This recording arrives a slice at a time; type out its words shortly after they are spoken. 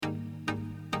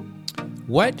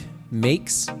What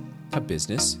makes a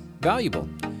business valuable?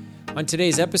 On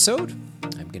today's episode,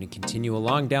 I'm going to continue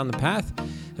along down the path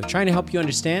of trying to help you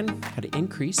understand how to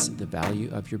increase the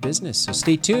value of your business. So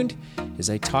stay tuned as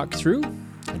I talk through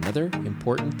another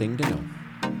important thing to know.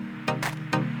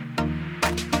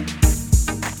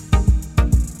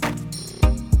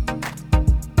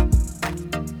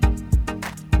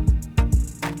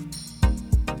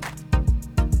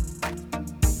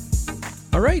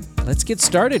 All right, let's get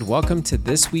started. Welcome to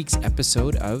this week's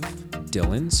episode of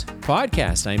Dylan's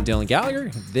Podcast. I'm Dylan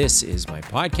Gallagher. This is my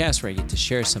podcast where I get to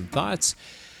share some thoughts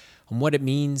on what it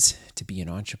means to be an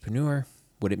entrepreneur,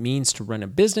 what it means to run a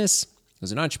business.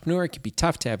 As an entrepreneur, it can be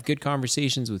tough to have good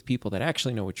conversations with people that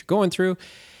actually know what you're going through.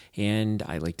 And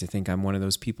I like to think I'm one of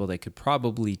those people that could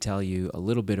probably tell you a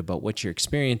little bit about what you're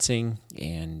experiencing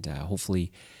and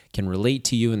hopefully can relate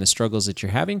to you and the struggles that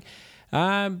you're having.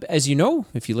 As you know,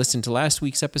 if you listened to last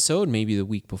week's episode, maybe the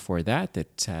week before that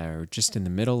are just in the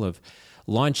middle of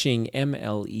launching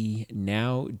MLEnow.com,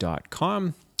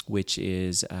 which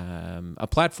is a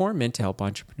platform meant to help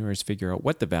entrepreneurs figure out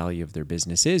what the value of their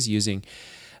business is using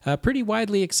a pretty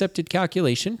widely accepted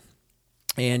calculation.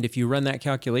 And if you run that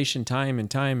calculation time and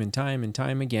time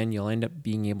again, you'll end up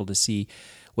being able to see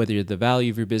whether the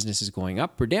value of your business is going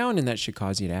up or down, and that should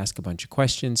cause you to ask a bunch of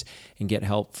questions and get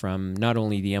help from not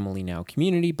only the MLE Now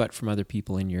community, but from other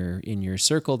people in your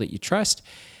circle that you trust.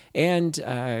 And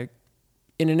in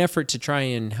an effort to try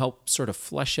and help sort of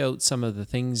flesh out some of the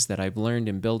things that I've learned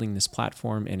in building this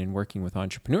platform and in working with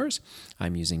entrepreneurs,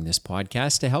 I'm using this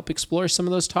podcast to help explore some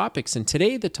of those topics. And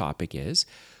today the topic is,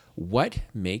 what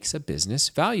makes a business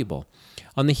valuable?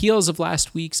 On the heels of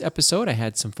last week's episode, I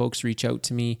had some folks reach out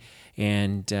to me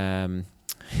and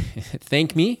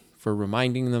thank me for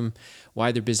reminding them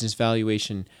why their business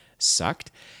valuation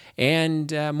sucked.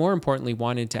 And more importantly,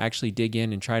 wanted to actually dig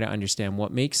in and try to understand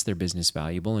what makes their business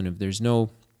valuable. And if there's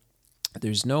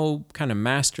no kind of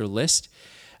master list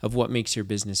of what makes your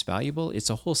business valuable, it's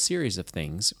a whole series of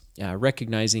things,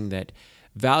 recognizing that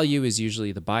value is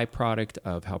usually the byproduct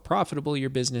of how profitable your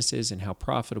business is, and how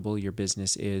profitable your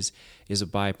business is a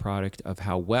byproduct of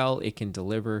how well it can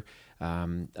deliver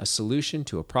a solution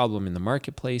to a problem in the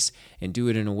marketplace and do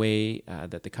it in a way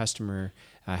that the customer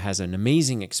has an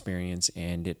amazing experience,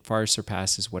 and it far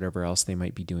surpasses whatever else they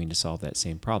might be doing to solve that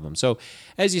same problem. So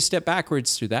as you step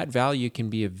backwards through that, value can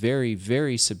be a very,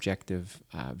 very subjective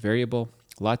variable.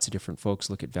 Lots of different folks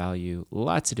look at value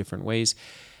lots of different ways.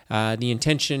 The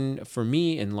intention for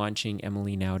me in launching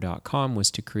MLEnow.com was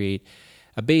to create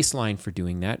a baseline for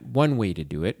doing that. One way to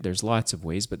do it. There's lots of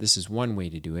ways, but this is one way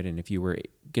to do it. And if you were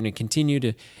going to continue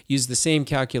to use the same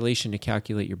calculation to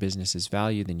calculate your business's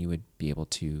value, then you would be able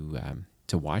to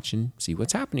watch and see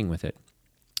what's happening with it.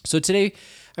 So today,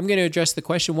 I'm going to address the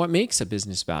question, what makes a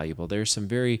business valuable? There are some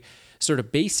very sort of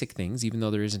basic things, even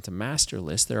though there isn't a master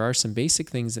list, there are some basic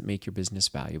things that make your business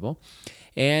valuable.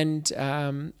 And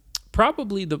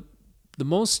probably the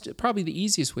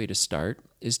easiest way to start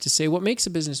is to say what makes a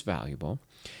business valuable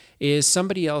is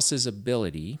somebody else's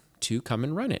ability to come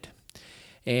and run it.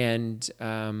 And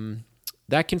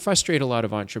that can frustrate a lot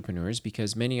of entrepreneurs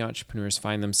because many entrepreneurs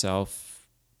find themselves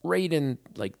right in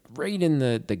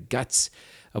the guts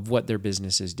of what their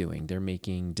business is doing. They're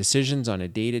making decisions on a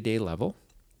day-to-day level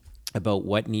about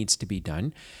what needs to be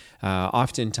done.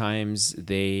 Oftentimes,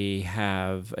 they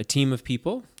have a team of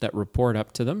people that report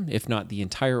up to them, if not the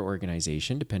entire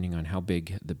organization, depending on how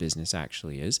big the business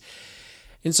actually is.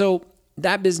 And so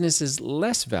that business is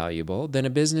less valuable than a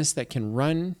business that can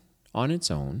run on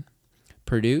its own,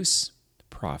 produce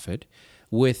profit,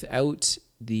 without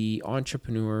the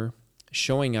entrepreneur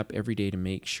showing up every day to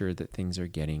make sure that things are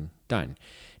getting done.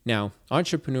 Now,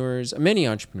 many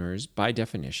entrepreneurs, by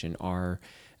definition, are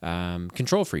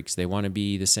control freaks. They want to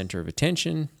be the center of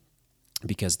attention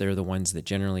because they're the ones that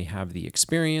generally have the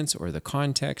experience or the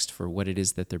context for what it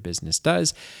is that their business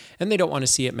does, and they don't want to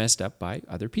see it messed up by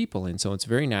other people. And so it's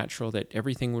very natural that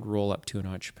everything would roll up to an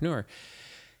entrepreneur.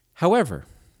 However,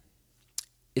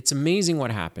 it's amazing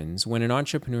what happens when an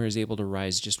entrepreneur is able to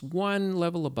rise just one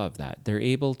level above that. They're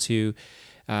able to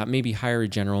maybe hire a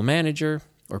general manager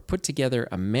or put together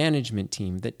a management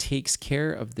team that takes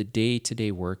care of the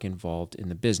day-to-day work involved in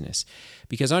the business.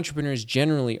 Because entrepreneurs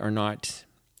generally are not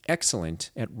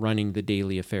excellent at running the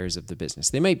daily affairs of the business.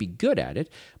 They might be good at it,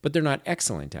 but they're not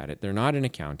excellent at it. They're not an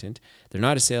accountant. They're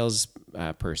not a sales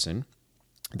person.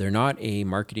 They're not a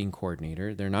marketing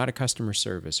coordinator. They're not a customer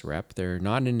service rep. They're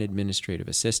not an administrative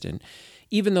assistant.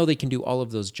 Even though they can do all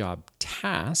of those job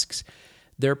tasks,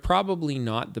 they're probably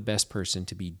not the best person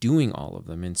to be doing all of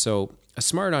them. And so a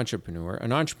smart entrepreneur,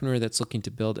 an entrepreneur that's looking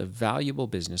to build a valuable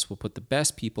business, will put the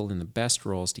best people in the best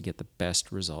roles to get the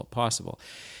best result possible.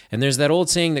 And there's that old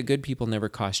saying that good people never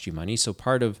cost you money. So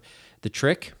part of the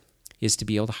trick is to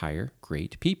be able to hire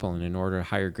great people. And in order to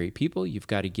hire great people, you've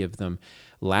got to give them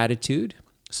latitude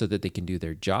so that they can do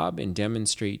their job and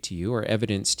demonstrate to you or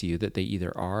evidence to you that they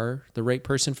either are the right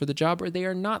person for the job or they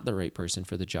are not the right person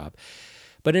for the job.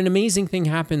 But an amazing thing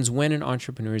happens when an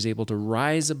entrepreneur is able to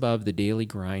rise above the daily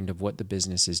grind of what the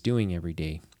business is doing every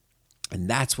day. And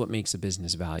that's what makes a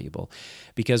business valuable.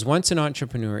 Because once an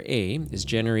entrepreneur A is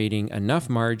generating enough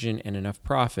margin and enough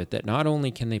profit that not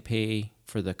only can they pay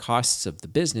for the costs of the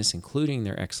business, including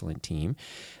their excellent team,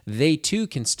 they too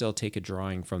can still take a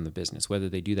drawing from the business, whether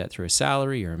they do that through a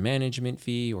salary or a management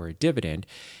fee or a dividend.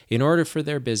 In order for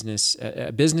their business,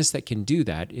 a business that can do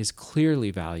that is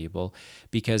clearly valuable,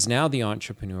 because now the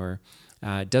entrepreneur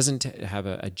doesn't have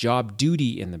a job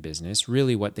duty in the business.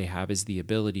 Really what they have is the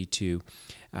ability to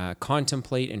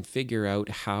contemplate and figure out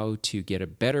how to get a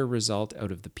better result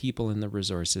out of the people and the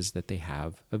resources that they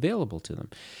have available to them.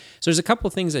 So there's a couple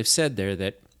of things I've said there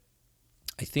that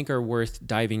I think are worth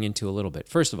diving into a little bit.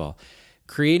 First of all,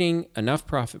 creating enough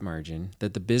profit margin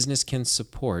that the business can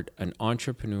support an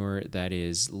entrepreneur that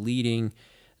is leading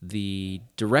the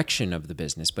direction of the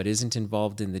business but isn't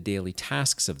involved in the daily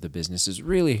tasks of the business is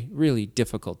really, really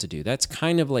difficult to do. That's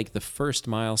kind of like the first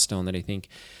milestone that I think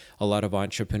a lot of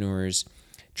entrepreneurs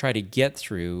try to get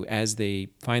through as they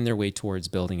find their way towards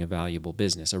building a valuable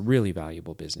business, a really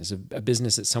valuable business, a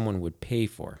business that someone would pay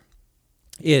for,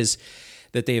 is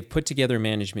that they have put together a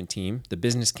management team. The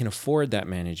business can afford that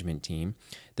management team.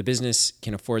 The business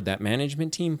can afford that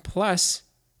management team, plus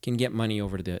can get money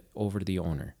over to the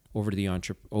owner, over to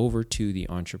the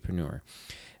entrepreneur.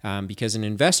 Because an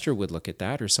investor would look at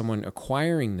that, or someone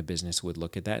acquiring the business would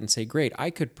look at that and say, great,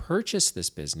 I could purchase this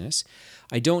business.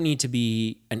 I don't need to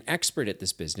be an expert at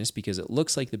this business because it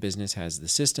looks like the business has the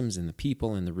systems and the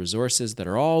people and the resources that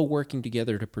are all working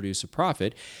together to produce a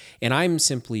profit. And I'm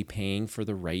simply paying for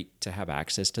the right to have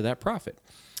access to that profit.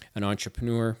 An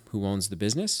entrepreneur who owns the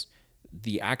business,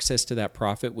 the access to that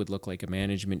profit would look like a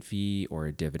management fee or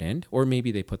a dividend, or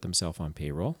maybe they put themselves on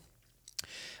payroll.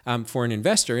 For an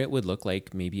investor, it would look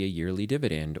like maybe a yearly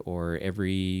dividend, or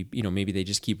maybe they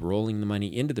just keep rolling the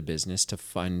money into the business to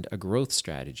fund a growth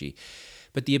strategy.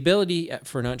 But the ability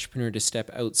for an entrepreneur to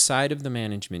step outside of the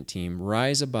management team,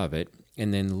 rise above it,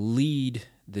 and then lead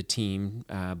the team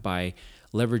by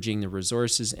leveraging the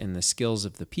resources and the skills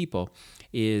of the people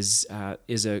is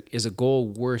a goal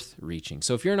worth reaching.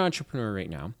 So if you're an entrepreneur right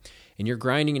now and you're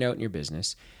grinding it out in your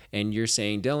business and you're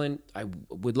saying, Dylan, I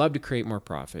would love to create more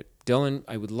profit. Dylan,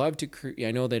 I would love to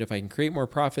I know that if I can create more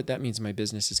profit, that means my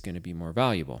business is going to be more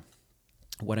valuable.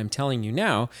 What I'm telling you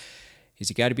now is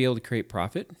you got to be able to create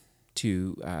profit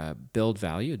to build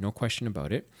value, no question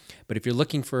about it. But if you're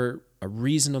looking for a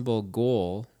reasonable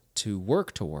goal to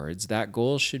work towards, that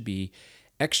goal should be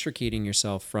extricating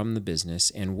yourself from the business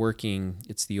and working.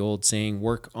 It's the old saying,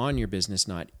 work on your business,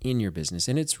 not in your business.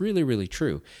 And it's really, really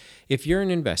true. If you're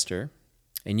an investor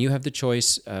and you have the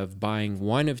choice of buying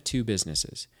one of two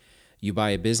businesses, you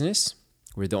buy a business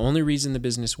where the only reason the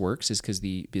business works is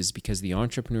because the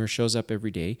entrepreneur shows up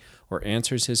every day or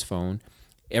answers his phone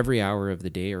every hour of the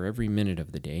day or every minute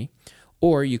of the day.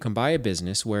 Or you can buy a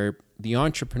business where the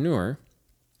entrepreneur,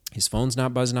 his phone's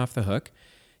not buzzing off the hook,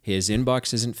 his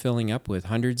inbox isn't filling up with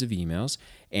hundreds of emails,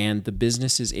 and the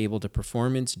business is able to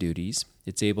perform its duties.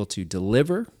 It's able to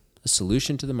deliver a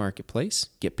solution to the marketplace,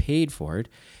 get paid for it,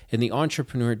 and the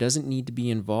entrepreneur doesn't need to be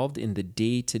involved in the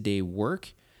day-to-day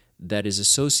work that is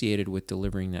associated with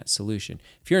delivering that solution.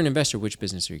 If you're an investor, which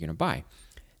business are you going to buy?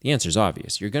 The answer is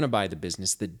obvious. You're going to buy the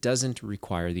business that doesn't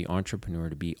require the entrepreneur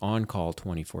to be on call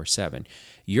 24/7.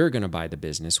 You're going to buy the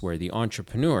business where the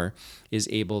entrepreneur is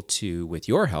able to, with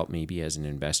your help maybe as an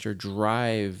investor,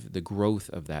 drive the growth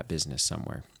of that business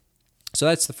somewhere. So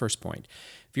that's the first point.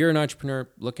 If you're an entrepreneur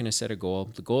looking to set a goal,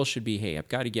 the goal should be, hey, I've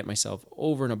got to get myself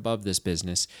over and above this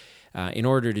business. In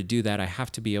order to do that, I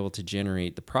have to be able to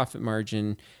generate the profit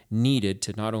margin needed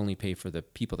to not only pay for the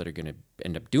people that are going to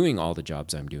end up doing all the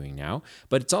jobs I'm doing now,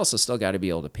 but it's also still got to be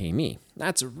able to pay me.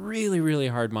 That's a really, really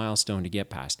hard milestone to get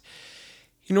past.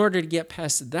 In order to get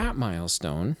past that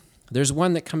milestone, there's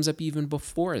one that comes up even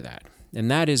before that,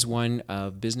 and that is one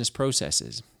of business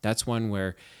processes. That's one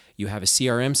where you have a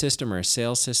CRM system or a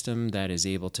sales system that is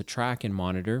able to track and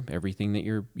monitor everything that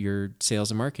your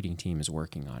sales and marketing team is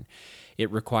working on.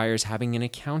 It requires having an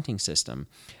accounting system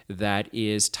that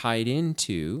is tied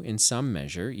into, in some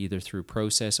measure, either through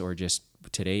process or just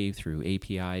today through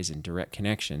APIs and direct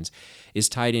connections, is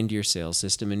tied into your sales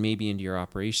system and maybe into your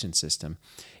operation system.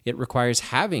 It requires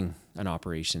having an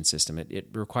operation system. It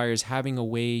requires having a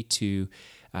way to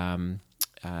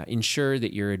ensure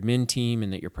that your admin team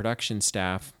and that your production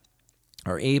staff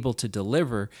are able to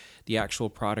deliver the actual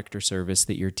product or service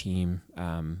that your team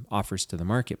offers to the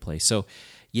marketplace. So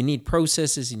you need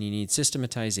processes and you need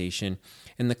systematization.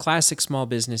 And the classic small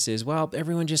business is, well,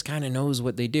 everyone just kind of knows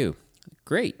what they do.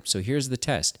 Great. So here's the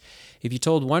test. If you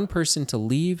told one person to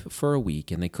leave for a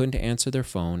week and they couldn't answer their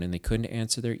phone and they couldn't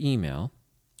answer their email,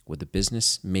 would the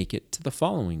business make it to the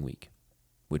following week?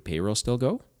 Would payroll still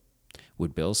go?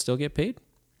 Would bills still get paid?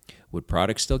 Would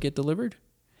products still get delivered?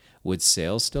 Would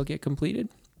sales still get completed?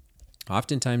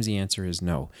 Oftentimes the answer is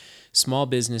no. Small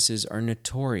businesses are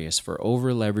notorious for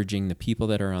over-leveraging the people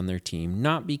that are on their team,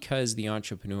 not because the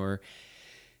entrepreneur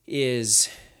is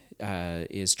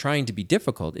trying to be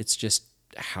difficult. It's just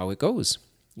how it goes.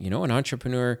 An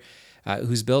entrepreneur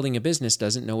who's building a business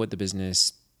doesn't know what the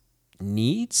business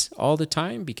needs all the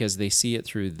time because they see it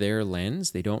through their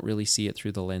lens. They don't really see it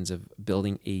through the lens of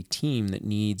building a team that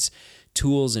needs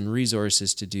tools and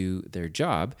resources to do their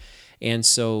job. And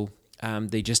so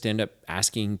they just end up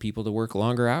asking people to work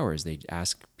longer hours. They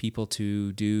ask people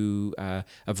to do a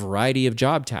variety of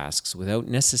job tasks without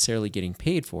necessarily getting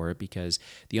paid for it because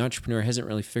the entrepreneur hasn't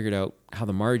really figured out how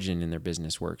the margin in their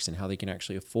business works and how they can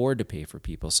actually afford to pay for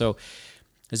people. So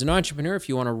as an entrepreneur, if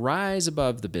you want to rise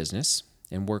above the business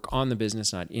and work on the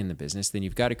business, not in the business, then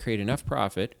you've got to create enough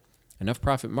profit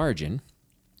margin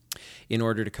in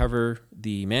order to cover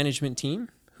the management team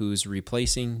who's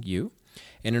replacing you.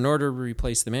 And in order to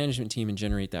replace the management team and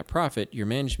generate that profit, your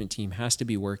management team has to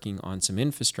be working on some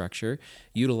infrastructure,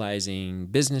 utilizing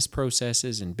business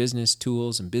processes and business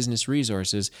tools and business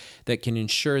resources that can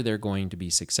ensure they're going to be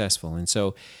successful. And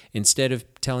so instead of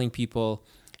telling people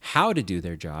how to do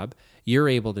their job, you're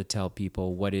able to tell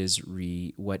people what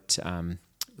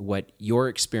your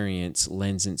experience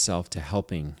lends itself to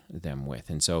helping them with.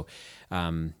 And so,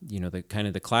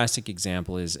 the classic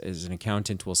example is an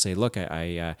accountant will say, look,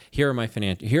 here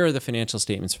are the financial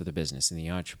statements for the business. And the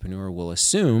entrepreneur will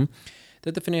assume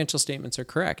that the financial statements are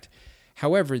correct.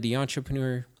 However, the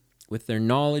entrepreneur, with their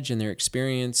knowledge and their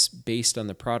experience based on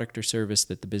the product or service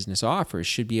that the business offers,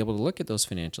 should be able to look at those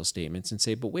financial statements and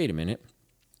say, but wait a minute,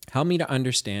 help me to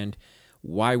understand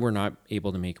why we're not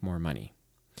able to make more money.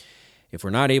 If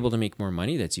we're not able to make more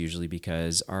money, that's usually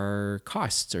because our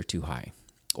costs are too high,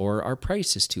 or our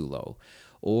price is too low,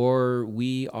 or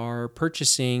we are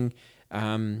purchasing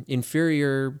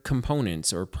inferior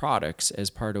components or products as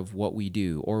part of what we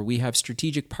do, or we have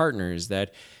strategic partners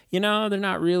that, they're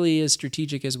not really as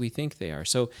strategic as we think they are.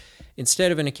 So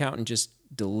instead of an accountant just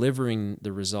delivering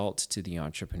the result to the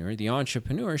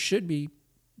entrepreneur should be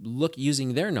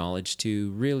using their knowledge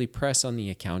to really press on the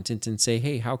accountant and say,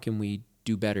 hey, how can we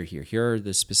do better here? Here are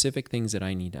the specific things that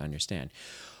I need to understand.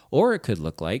 Or it could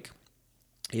look like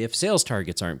if sales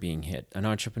targets aren't being hit, an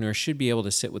entrepreneur should be able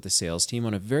to sit with the sales team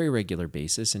on a very regular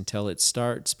basis until it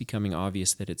starts becoming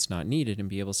obvious that it's not needed and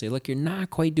be able to say, look, you're not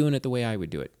quite doing it the way I would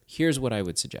do it. Here's what I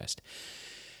would suggest.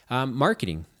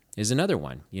 Marketing is another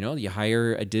one. You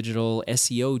hire a digital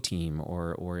SEO team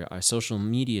or a social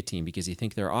media team because you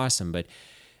think they're awesome, but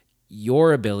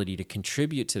your ability to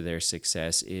contribute to their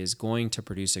success is going to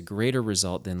produce a greater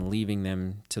result than leaving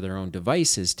them to their own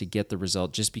devices to get the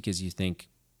result just because you think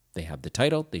they have the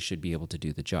title, they should be able to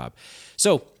do the job.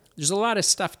 So there's a lot of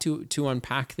stuff to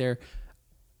unpack there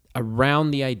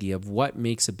around the idea of what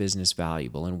makes a business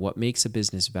valuable. And what makes a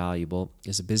business valuable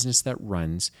is a business that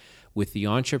runs with the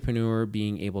entrepreneur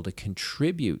being able to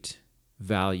contribute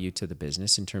value to the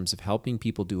business in terms of helping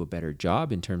people do a better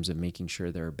job, in terms of making sure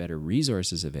there are better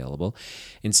resources available,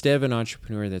 instead of an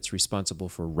entrepreneur that's responsible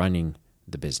for running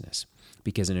the business.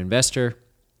 Because an investor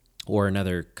or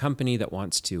another company that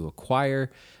wants to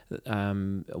acquire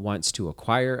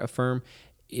a firm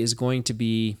is going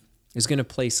to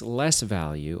place less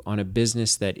value on a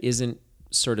business that isn't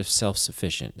sort of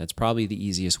self-sufficient. That's probably the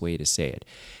easiest way to say it.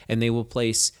 And they will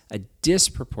place a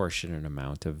disproportionate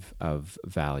amount of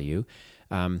value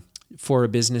for a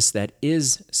business that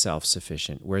is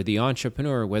self-sufficient, where the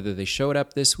entrepreneur, whether they showed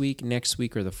up this week, next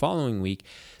week, or the following week,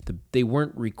 they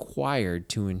weren't required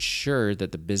to ensure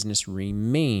that the business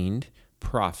remained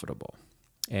profitable.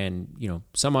 And,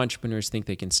 some entrepreneurs think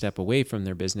they can step away from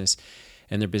their business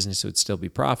and their business would still be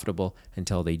profitable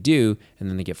until they do, and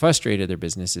then they get frustrated their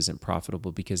business isn't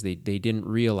profitable because they didn't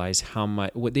realize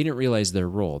they didn't realize their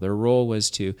role. Their role was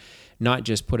to not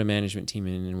just put a management team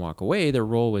in and walk away. Their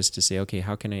role was to say, okay,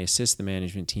 how can I assist the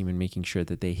management team in making sure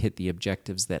that they hit the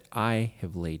objectives that I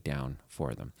have laid down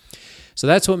for them? So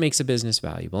that's what makes a business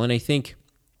valuable. And I think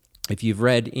if you've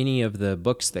read any of the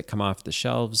books that come off the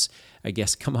shelves,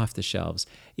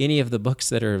 any of the books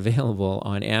that are available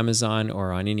on Amazon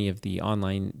or on any of the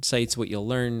online sites, what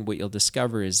you'll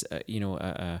discover is,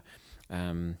 a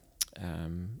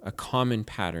common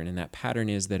pattern. And that pattern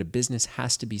is that a business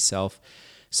has to be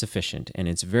self-sufficient. And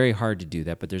it's very hard to do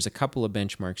that, but there's a couple of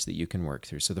benchmarks that you can work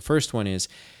through. So the first one is,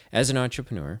 as an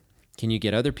entrepreneur, can you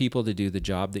get other people to do the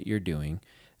job that you're doing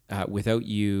without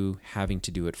you having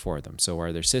to do it for them? So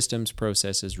are there systems,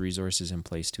 processes, resources in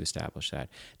place to establish that?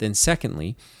 Then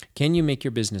secondly, can you make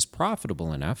your business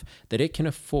profitable enough that it can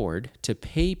afford to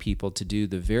pay people to do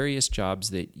the various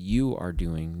jobs that you are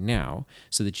doing now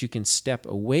so that you can step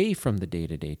away from the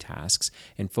day-to-day tasks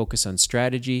and focus on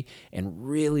strategy and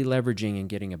really leveraging and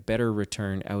getting a better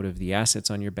return out of the assets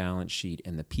on your balance sheet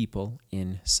and the people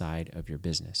inside of your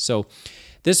business? So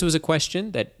this was a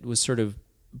question that was sort of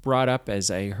brought up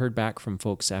as I heard back from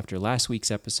folks after last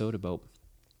week's episode about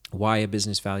why a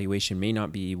business valuation may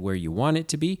not be where you want it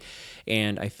to be.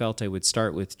 And I felt I would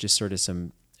start with just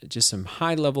some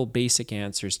high-level basic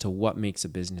answers to what makes a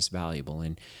business valuable.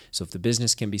 And so if the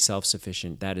business can be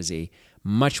self-sufficient, that is a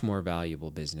much more valuable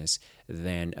business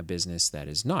than a business that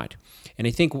is not. And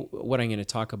I think what I'm going to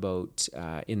talk about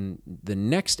in the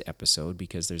next episode,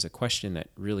 because there's a question that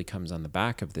really comes on the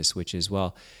back of this, which is,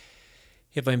 well,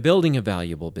 if I'm building a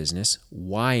valuable business,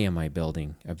 why am I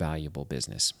building a valuable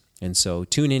business? And so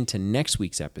tune in to next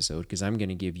week's episode, because I'm going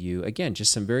to give you, again,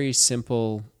 just some very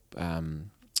simple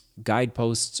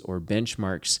guideposts or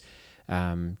benchmarks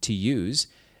to use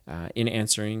in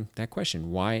answering that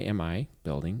question. Why am I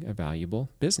building a valuable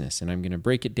business? And I'm going to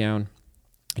break it down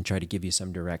and try to give you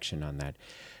some direction on that.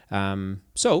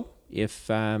 So if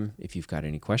you've got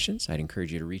any questions, I'd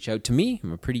encourage you to reach out to me.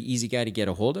 I'm a pretty easy guy to get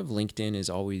a hold of. LinkedIn is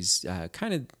always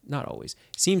not always,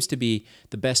 seems to be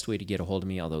the best way to get a hold of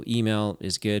me, although email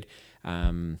is good.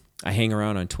 I hang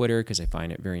around on Twitter because I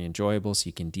find it very enjoyable, so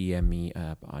you can DM me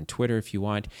on Twitter if you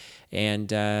want. And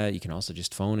you can also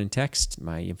just phone and text.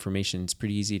 My information is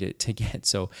pretty easy to get.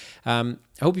 So I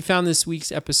hope you found this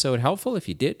week's episode helpful. If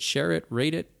you did, share it,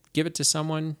 rate it, give it to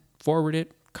someone, forward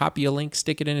it. Copy a link,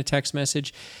 stick it in a text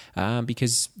message,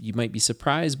 because you might be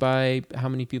surprised by how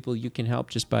many people you can help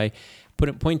just by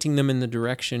pointing them in the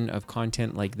direction of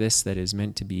content like this that is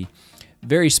meant to be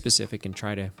very specific and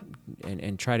try to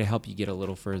help you get a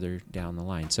little further down the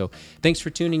line. So thanks for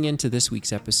tuning in to this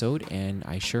week's episode, and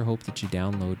I sure hope that you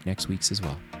download next week's as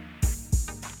well.